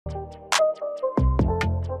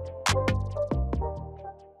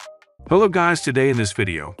Hello guys, today in this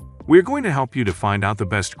video, we're going to help you to find out the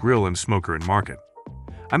best grill and smoker in market.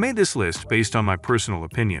 I made this list based on my personal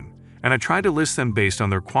opinion, and I tried to list them based on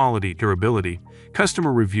their quality, durability,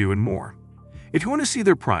 customer review, and more. If you want to see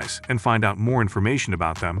their price and find out more information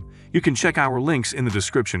about them, you can check our links in the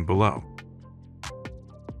description below.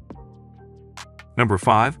 Number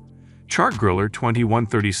 5. Char Griller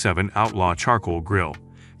 2137 Outlaw Charcoal Grill,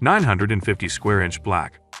 950 square inch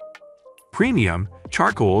black. Premium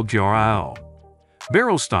Charcoal Grill.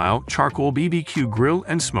 Barrel-style charcoal BBQ grill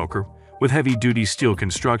and smoker with heavy-duty steel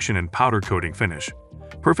construction and powder coating finish.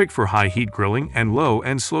 Perfect for high-heat grilling and low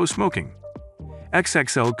and slow smoking.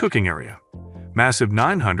 XXL cooking area. Massive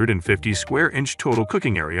 950 square inch total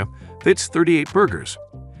cooking area, fits 38 burgers.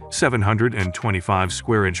 725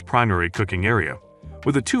 square inch primary cooking area,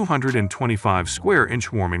 with a 225 square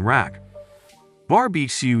inch warming rack.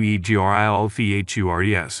 Barbecue grill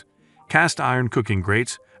features cast iron cooking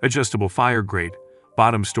grates, adjustable fire grate,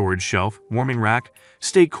 bottom storage shelf, warming rack,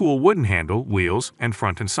 stay cool wooden handle, wheels, and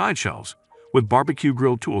front and side shelves, with barbecue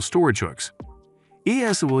grill tool storage hooks.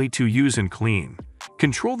 Easily to use and clean.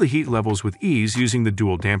 Control the heat levels with ease using the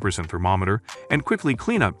dual dampers and thermometer, and quickly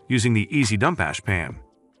clean up using the Easy Dump Ash Pan.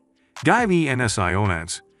 Dive NSI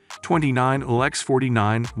Onance 29 Lex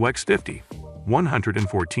 49 Wex 50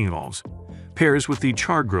 114 volts. Pairs with the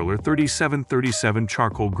Char Griller 3737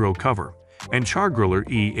 charcoal grill cover and Char Griller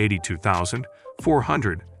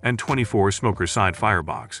E82424 smoker side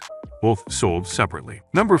firebox, both sold separately.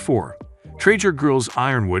 Number 4. Traeger Grill's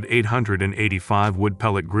Ironwood 885 wood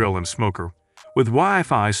pellet grill and smoker with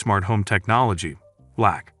Wi-Fi smart home technology,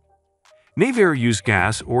 black. Never use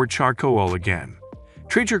gas or charcoal again.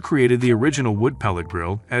 Traeger created the original wood pellet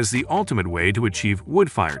grill as the ultimate way to achieve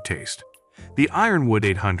wood fire taste. The Ironwood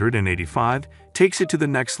 885 takes it to the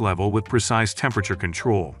next level with precise temperature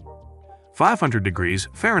control. 500 degrees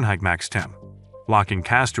Fahrenheit max temp. Locking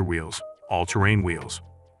caster wheels, all-terrain wheels.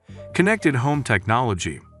 Connected home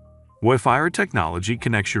technology. Wi-Fi technology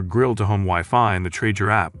connects your grill to home Wi-Fi, and the Traeger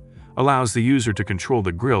app allows the user to control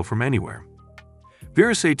the grill from anywhere.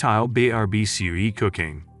 Versatile barbecue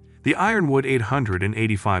cooking. The Ironwood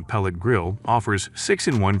 885 pellet grill offers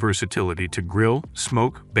 6-in-1 versatility to grill,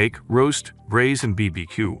 smoke, bake, roast, braise, and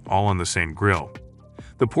BBQ all on the same grill.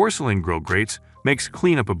 The porcelain grill grates makes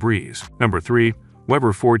cleanup a breeze. Number 3.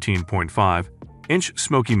 Weber 14.5-inch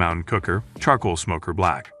Smoky Mountain Cooker, Charcoal Smoker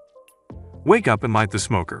Black. Wake up and light the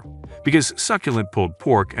smoker, because succulent pulled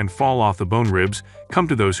pork and fall-off-the-bone ribs come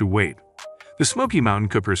to those who wait. The Smoky Mountain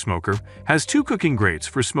Cooker Smoker has 2 cooking grates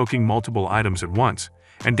for smoking multiple items at once,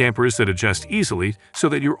 and dampers that adjust easily so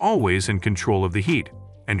that you're always in control of the heat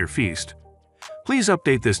and your feast. Please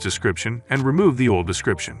update this description and remove the old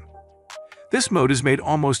description. This mode is made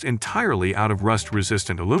almost entirely out of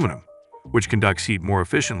rust-resistant aluminum, which conducts heat more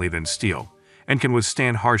efficiently than steel and can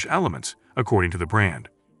withstand harsh elements, according to the brand.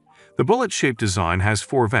 The bullet-shaped design has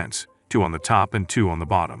 4 vents, 2 on the top and 2 on the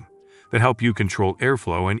bottom, that help you control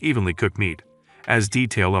airflow and evenly cook meat, as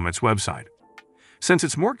detailed on its website. Since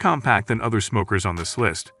it's more compact than other smokers on this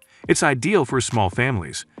list, it's ideal for small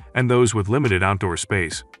families and those with limited outdoor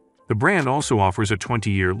space. The brand also offers a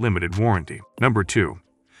 20-year limited warranty. Number 2.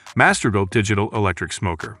 Masterbuilt Digital Electric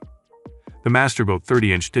Smoker. The Masterbuilt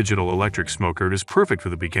 30-inch digital electric smoker is perfect for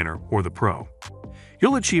the beginner or the pro.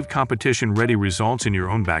 You'll achieve competition-ready results in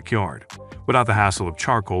your own backyard, without the hassle of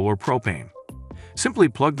charcoal or propane. Simply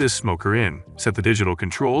plug this smoker in, set the digital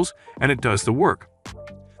controls, and it does the work.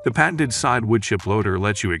 The patented side wood chip loader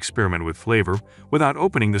lets you experiment with flavor without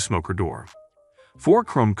opening the smoker door. 4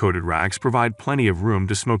 chrome-coated racks provide plenty of room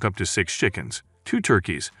to smoke up to 6 chickens, 2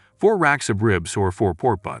 turkeys, 4 racks of ribs, or 4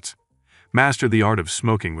 pork butts. Master the art of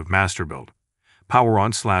smoking with Masterbuilt. Power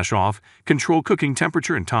on/off, control cooking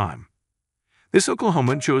temperature and time. This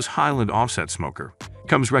Oklahoma Joe's Highland Offset Smoker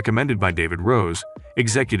comes recommended by David Rose,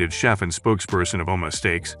 executive chef and spokesperson of Oma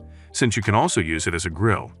Steaks, since you can also use it as a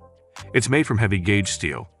grill. It's made from heavy-gauge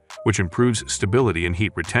steel, which improves stability and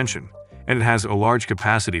heat retention, and it has a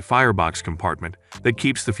large-capacity firebox compartment that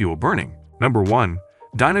keeps the fuel burning. Number 1.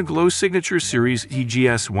 Dynaglow Signature Series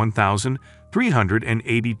EGS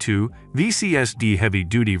 1382 VCSD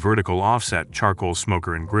Heavy-Duty Vertical Offset Charcoal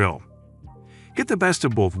Smoker and Grill. Get the best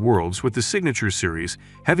of both worlds with the Signature Series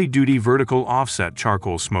Heavy-Duty Vertical Offset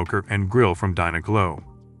Charcoal Smoker and Grill from Dynaglow.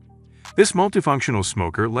 This multifunctional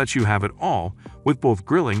smoker lets you have it all with both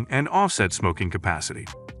grilling and offset smoking capacity.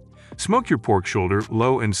 Smoke your pork shoulder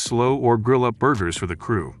low and slow or grill up burgers for the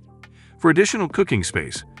crew. For additional cooking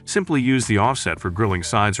space, simply use the offset for grilling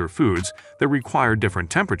sides or foods that require different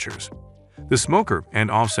temperatures. The smoker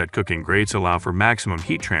and offset cooking grates allow for maximum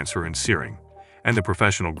heat transfer and searing, and the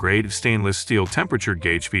professional-grade stainless steel temperature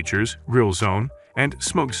gauge features grill zone and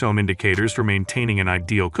smoke zone indicators for maintaining an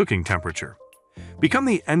ideal cooking temperature. Become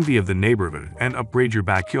the envy of the neighborhood and upgrade your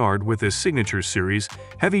backyard with this signature series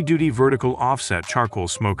heavy-duty vertical offset charcoal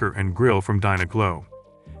smoker and grill from Dynaglow.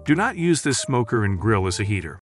 Do not use this smoker and grill as a heater.